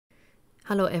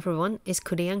Hello everyone, it's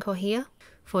Kurinyanko here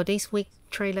for this week's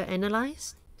trailer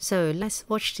analyze. So let's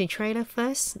watch the trailer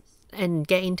first and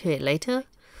get into it later.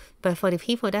 But for the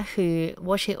people that who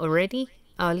watch it already,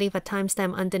 I'll leave a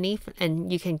timestamp underneath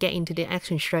and you can get into the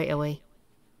action straight away.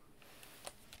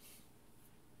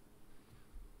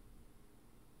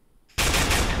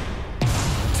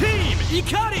 Team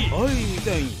Ikari!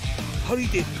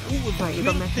 Right, you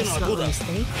got Matthew Slot on the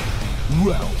stage.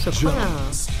 So quite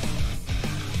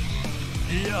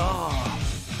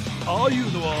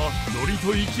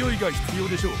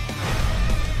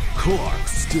Clark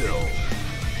still.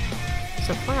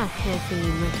 So quite a heavy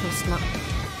Metal Slug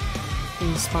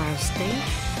inspired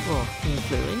stage, or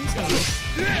influence, I guess.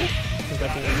 We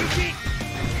got the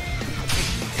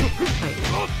right.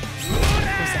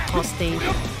 There's a hot stage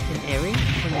in Eri.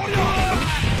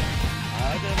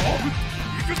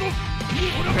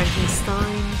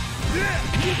 Frankenstein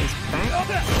is back.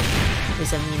 Does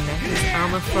that mean that his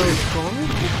armor throw is gone?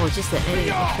 Or just the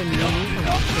enemy option meaning?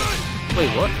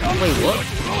 Wait, what? Wait, what?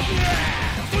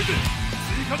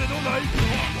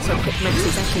 So Quick Max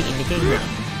is actually in the game now.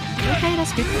 Okay,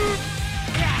 that's good.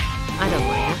 I don't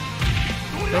mind it.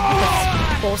 But he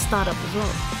gets 4 startup as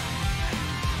well.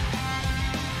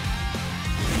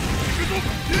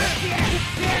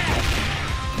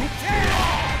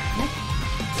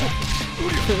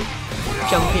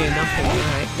 Jumpy enough for you,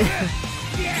 right?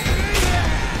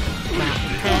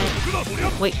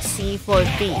 Wait, C for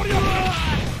B. Was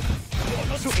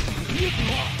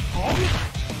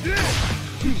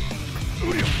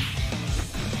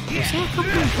there a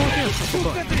couple of important? I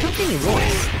forgot. I don't think it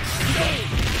was.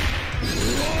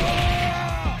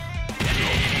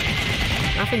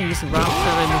 I've been using Ralf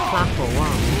and Clark for a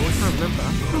while. I can't remember. I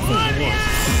don't think it was.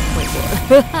 Wait,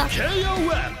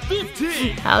 what?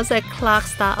 How's that Clark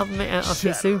start of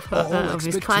his super of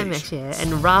his climax here,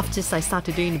 and Ralf just like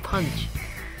started doing the punch?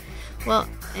 Well,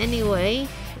 anyway,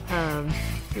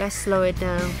 let's slow it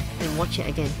down and watch it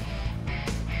again.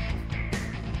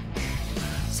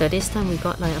 So this time we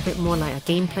got like a bit more like a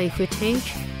gameplay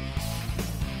footage.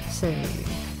 So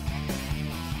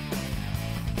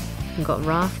we got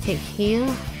Ralf kick here,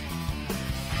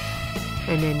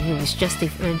 and then he was just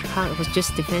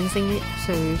defending it.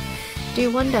 So do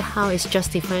you wonder how is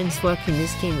just defense work in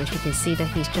this game? As you can see that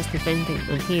he's just defending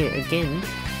on here again,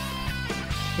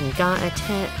 and guard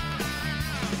attack,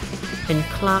 and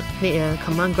Clark the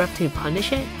command grab to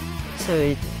punish it. So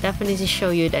it definitely show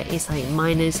you that it's like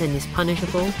minus and it's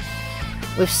punishable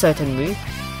with certain moves.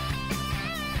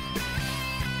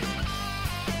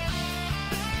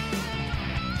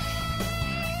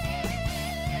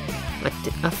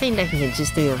 I think that he can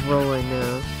just do a roll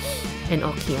and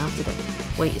Oki after that.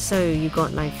 Wait, so you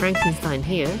got like Frankenstein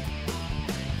here.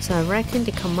 So I reckon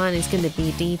the command is going to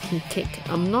be DP kick.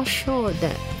 I'm not sure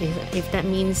that if that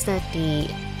means that the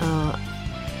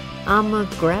armor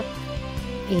grab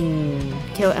in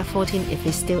KOF 14 if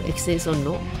it still exists or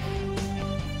not,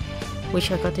 which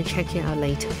I got to check it out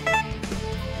later.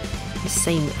 The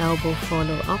same elbow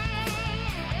follow up.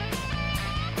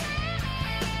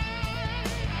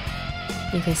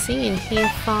 You can see in here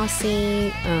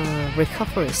Farsi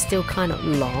recovery is still kind of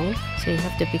long, so you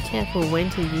have to be careful when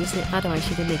to use it, otherwise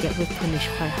you're going to get whip punished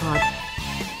quite hard.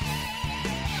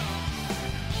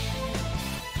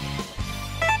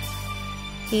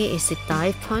 Here is the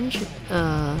dive punch.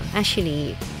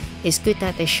 Actually, it's good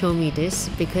that they show me this,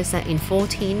 because that in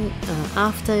 14,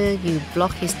 after you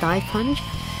block his dive punch,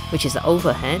 which is an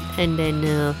overhead, and then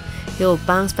he'll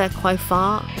bounce back quite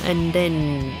far, and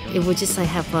then it will just like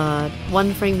have a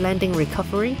 1 frame landing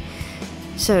recovery.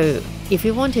 So if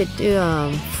you want to do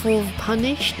a full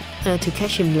punish to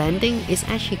catch him landing, it's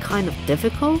actually kind of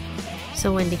difficult.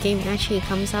 So when the game actually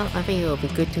comes out, I think it will be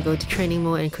good to go to training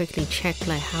mode and quickly check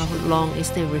like how long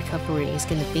is the recovery is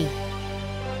going to be.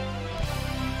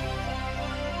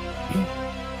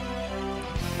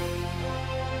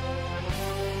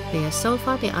 Yeah, so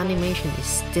far the animation is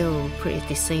still pretty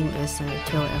the same as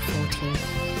KOF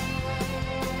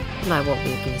 14, like what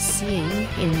we've been seeing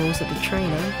in most of the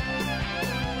trailer.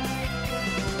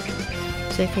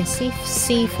 So you can see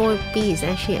C4B is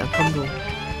actually a combo.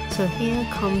 So here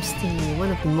comes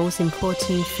one of the most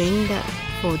important thing that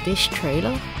for this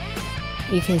trailer.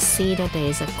 You can see that there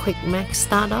is a quick max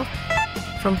startup.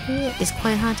 From here, it's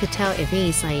quite hard to tell if it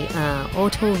is like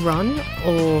auto run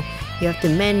or you have to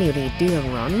manually do a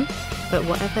run. But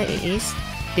whatever it is,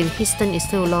 the distance is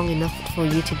still long enough for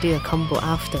you to do a combo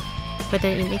after. But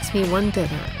then it makes me wonder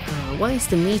that what is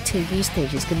the meter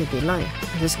usage is going to be like?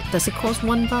 Does it cost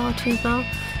 1 bar, 2 bar?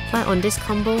 Like on this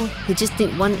combo, he just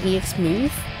did 1 EX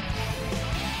move.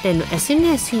 then as soon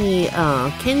as he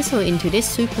cancel into this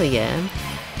super, yeah,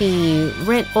 the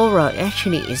red aura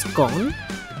actually is gone.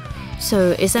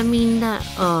 So does that mean that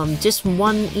just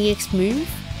one EX move?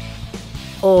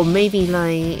 Or maybe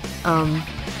like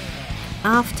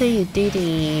after you do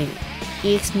the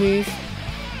EX move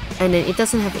and then it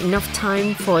doesn't have enough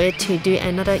time for it to do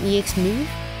another EX move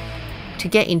to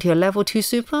get into a level 2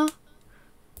 super?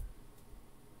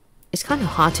 It's kind of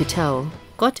hard to tell.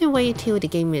 Got to wait till the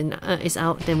game is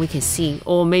out, then we can see.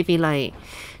 Or maybe like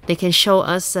they can show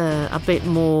us a bit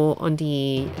more on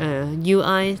the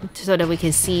UI so that we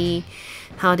can see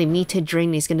how the meter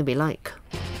drain is going to be like.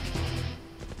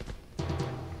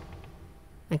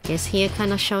 I guess here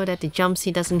kind of show that the jump C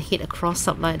doesn't hit across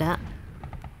up like that.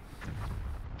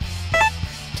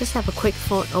 Just have a quick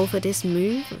thought over this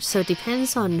move. So it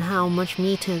depends on how much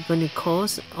meter going to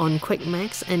cost on quick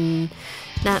max, and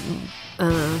that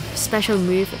special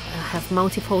move have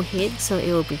multiple hits, so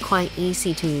it will be quite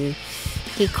easy to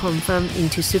hit confirm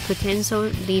into super cancel,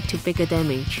 lead to bigger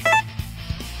damage.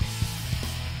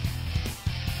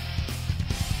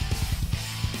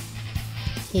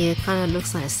 Here kind of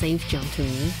looks like a safe jump to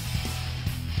me.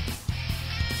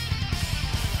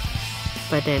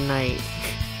 But then like,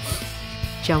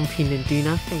 jump in and do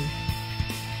nothing.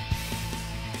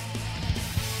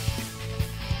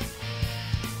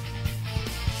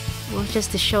 Well,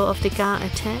 just to show off the guard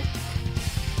attack.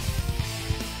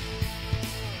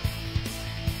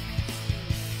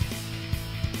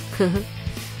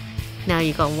 Now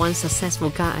you got one successful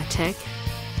guard attack.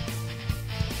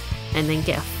 And then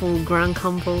get a full ground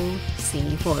combo,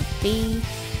 C forward B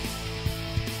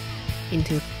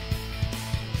into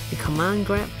the command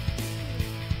grab.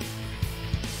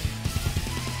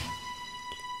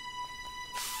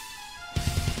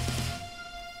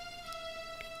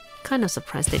 Kind of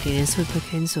surprised they didn't super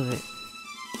cancel it.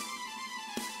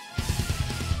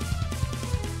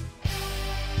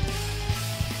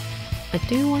 I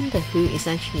do wonder who is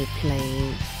actually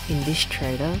playing in this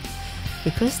trailer,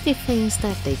 because the things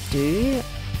that they do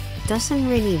doesn't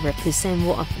really represent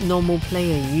what a normal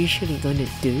player usually gonna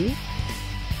do.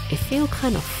 It feels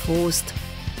kind of forced.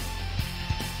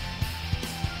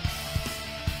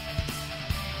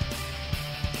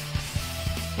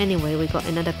 Anyway, we got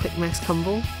another quick max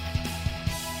combo.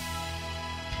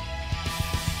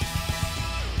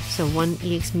 So one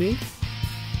EX move,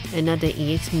 another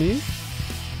EX move.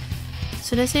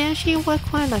 So does it actually work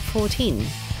quite like 14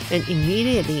 and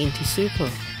immediately into super?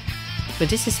 But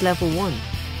this is level 1.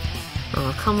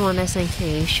 Oh, come on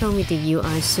SNK, show me the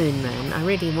UI soon, man. I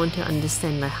really want to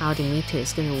understand like how the meter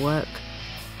is gonna work.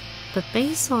 But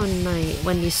based on like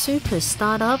when the super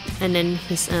start up and then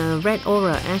his red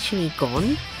aura actually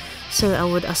gone, so I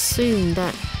would assume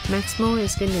that Maximo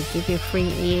is gonna give you a free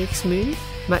EX move,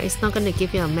 but it's not gonna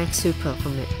give you a max super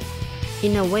from it.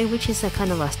 In a way, which is a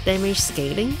kind of a damage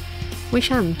scaling,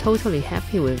 which I'm totally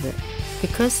happy with it,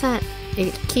 because that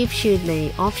it gives you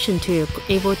the option to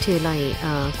able to like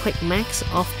quick max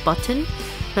off button,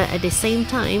 but at the same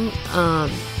time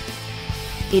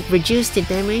it reduces the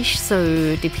damage,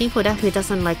 so the people that who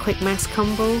doesn't like quick max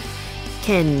combo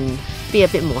can be a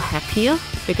bit more happier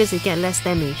because it get less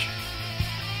damage.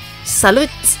 Salute!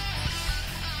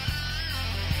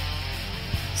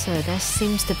 So that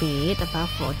seems to be it about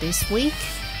for this week,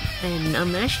 and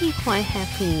I'm actually quite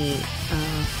happy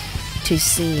to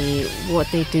see what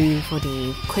they do for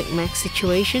the quick max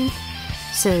situation.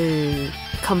 So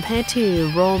compared to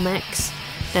raw max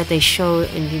that they showed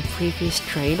in the previous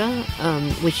trailer,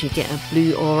 which you get a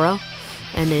blue aura,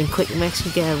 and then quick max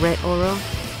you get a red aura.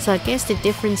 So I guess the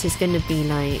difference is going to be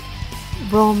like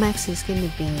raw max is going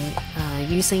to be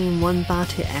using one bar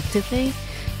to activate,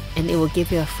 and it will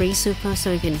give you a free super,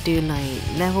 so you can do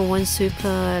like level 1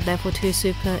 super, level 2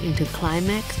 super into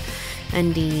climax.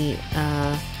 And the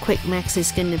quick max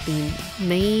is going to be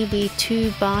maybe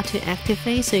 2 bar to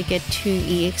activate, so you get 2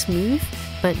 EX move,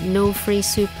 but no free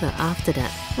super after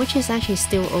that, which is actually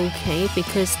still okay,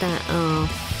 because that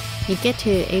you get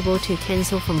to able to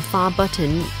cancel from far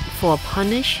button for a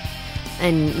punish,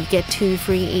 and you get 2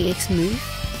 free EX move,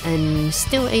 and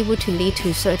still able to lead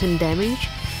to certain damage,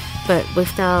 but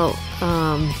without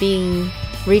being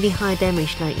really high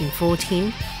damage like in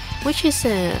 14, which is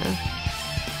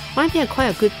might be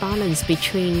quite a good balance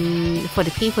between for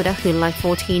the people that who like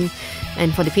 14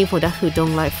 and for the people that who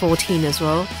don't like 14 as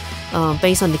well,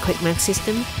 based on the quick max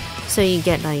system. So you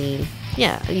get like,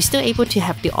 yeah, you're still able to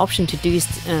have the option to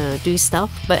do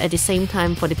stuff, but at the same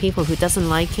time for the people who doesn't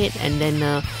like it, and then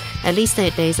at least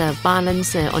there's a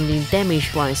balance on the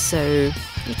damage wise, so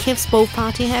it keeps both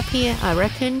parties happy, I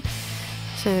reckon.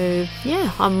 So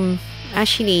yeah, I'm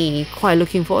actually quite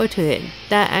looking forward to it.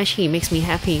 That actually makes me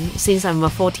happy since I'm a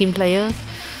 14 player.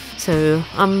 So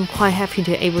I'm quite happy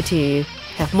to be able to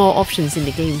have more options in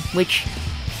the game, which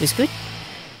is good.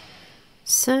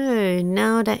 So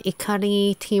now that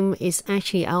Ikari team is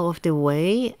actually out of the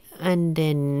way, and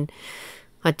then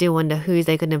I do wonder who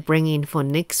they're gonna bring in for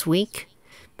next week.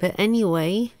 But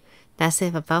anyway, that's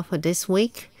it about for this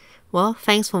week. Well,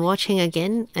 thanks for watching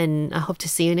again, and I hope to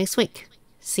see you next week.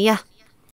 See ya!